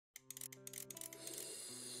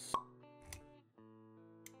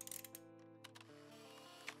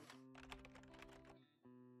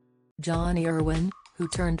Jonnie Irwin, who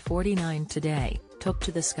turned 49 today, took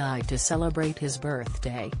to the sky to celebrate his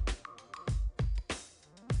birthday.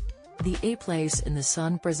 The A Place in the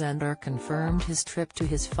Sun presenter confirmed his trip to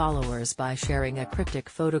his followers by sharing a cryptic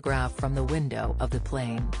photograph from the window of the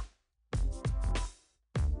plane.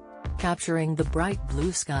 Capturing the bright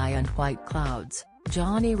blue sky and white clouds,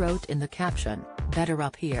 Jonnie wrote in the caption, "Better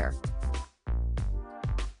up here."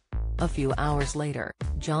 A few hours later,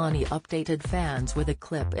 Jonnie updated fans with a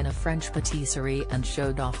clip in a French patisserie and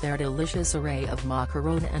showed off their delicious array of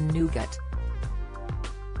macaron and nougat.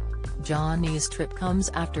 Jonnie's trip comes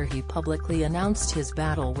after he publicly announced his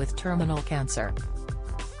battle with terminal cancer.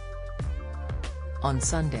 On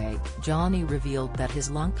Sunday, Jonnie revealed that his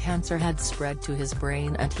lung cancer had spread to his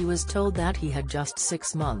brain and he was told that he had just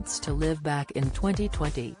 6 months to live back in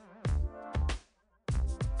 2020.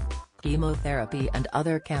 Chemotherapy and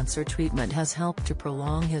other cancer treatment has helped to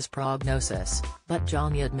prolong his prognosis, but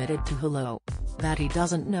Jonnie admitted to Hello! That he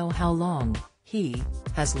doesn't know how long he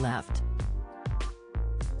has left.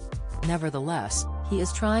 Nevertheless, he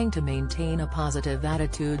is trying to maintain a positive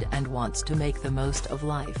attitude and wants to make the most of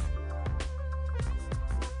life.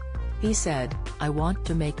 He said, "I want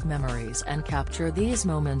to make memories and capture these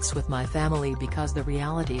moments with my family because the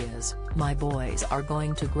reality is, my boys are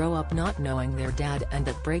going to grow up not knowing their dad and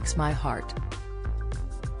that breaks my heart."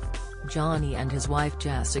 Jonnie and his wife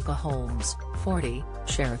Jessica Holmes, 40,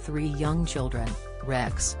 share 3 young children,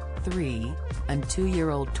 Rex, 3, and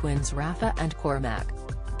 2-year-old twins Rafa and Cormac.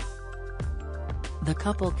 The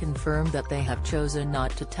couple confirmed that they have chosen not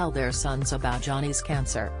to tell their sons about Jonnie's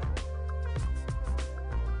cancer.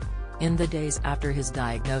 In the days after his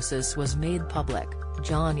diagnosis was made public,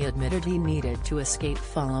 Jonnie admitted he needed to escape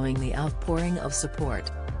following the outpouring of support.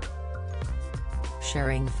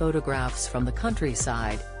 Sharing photographs from the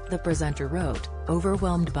countryside, the presenter wrote,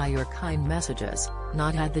 "Overwhelmed by your kind messages,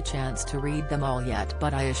 not had the chance to read them all yet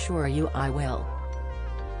but I assure you I will.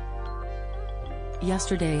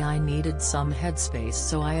 Yesterday I needed some headspace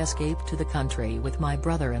so I escaped to the country with my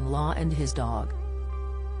brother-in-law and his dog.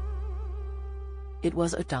 It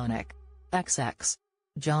was a tonic. XX.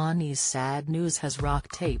 Jonnie's sad news has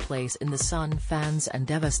rocked A Place in the Sun fans and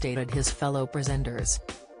devastated his fellow presenters.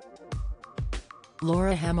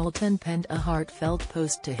 Laura Hamilton penned a heartfelt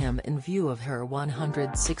post to him in view of her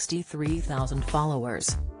 163,000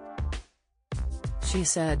 followers. She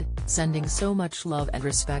said, "Sending so much love and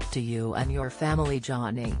respect to you and your family,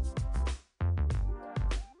 Jonnie.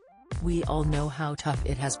 We all know how tough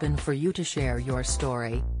it has been for you to share your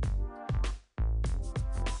story.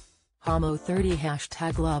 Homo 30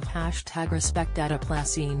 #love #respect at A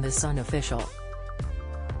Place in the Sun official."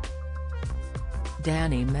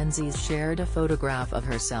 Danny Menzies shared a photograph of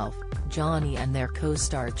herself, Jonnie and their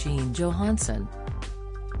co-star Jean Johansson.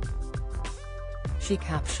 She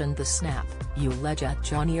captioned the snap, "You legend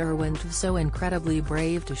Jonnie Irwin, so incredibly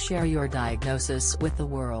brave to share your diagnosis with the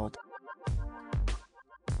world.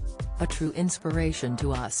 A true inspiration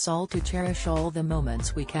to us all to cherish all the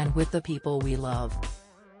moments we can with the people we love.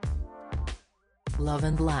 Love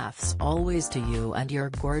and laughs always to you and your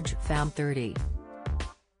gorge fam 30.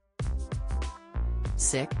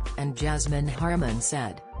 Sick," and Jasmine Harmon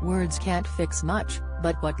said, "Words can't fix much,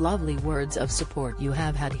 but what lovely words of support you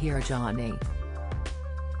have had here, Jonnie.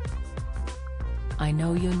 I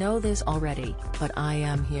know you know this already, but I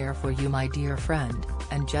am here for you, my dear friend,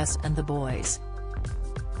 and Jess and the boys.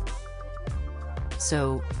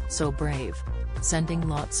 So brave. Sending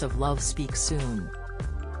lots of love. Speak soon."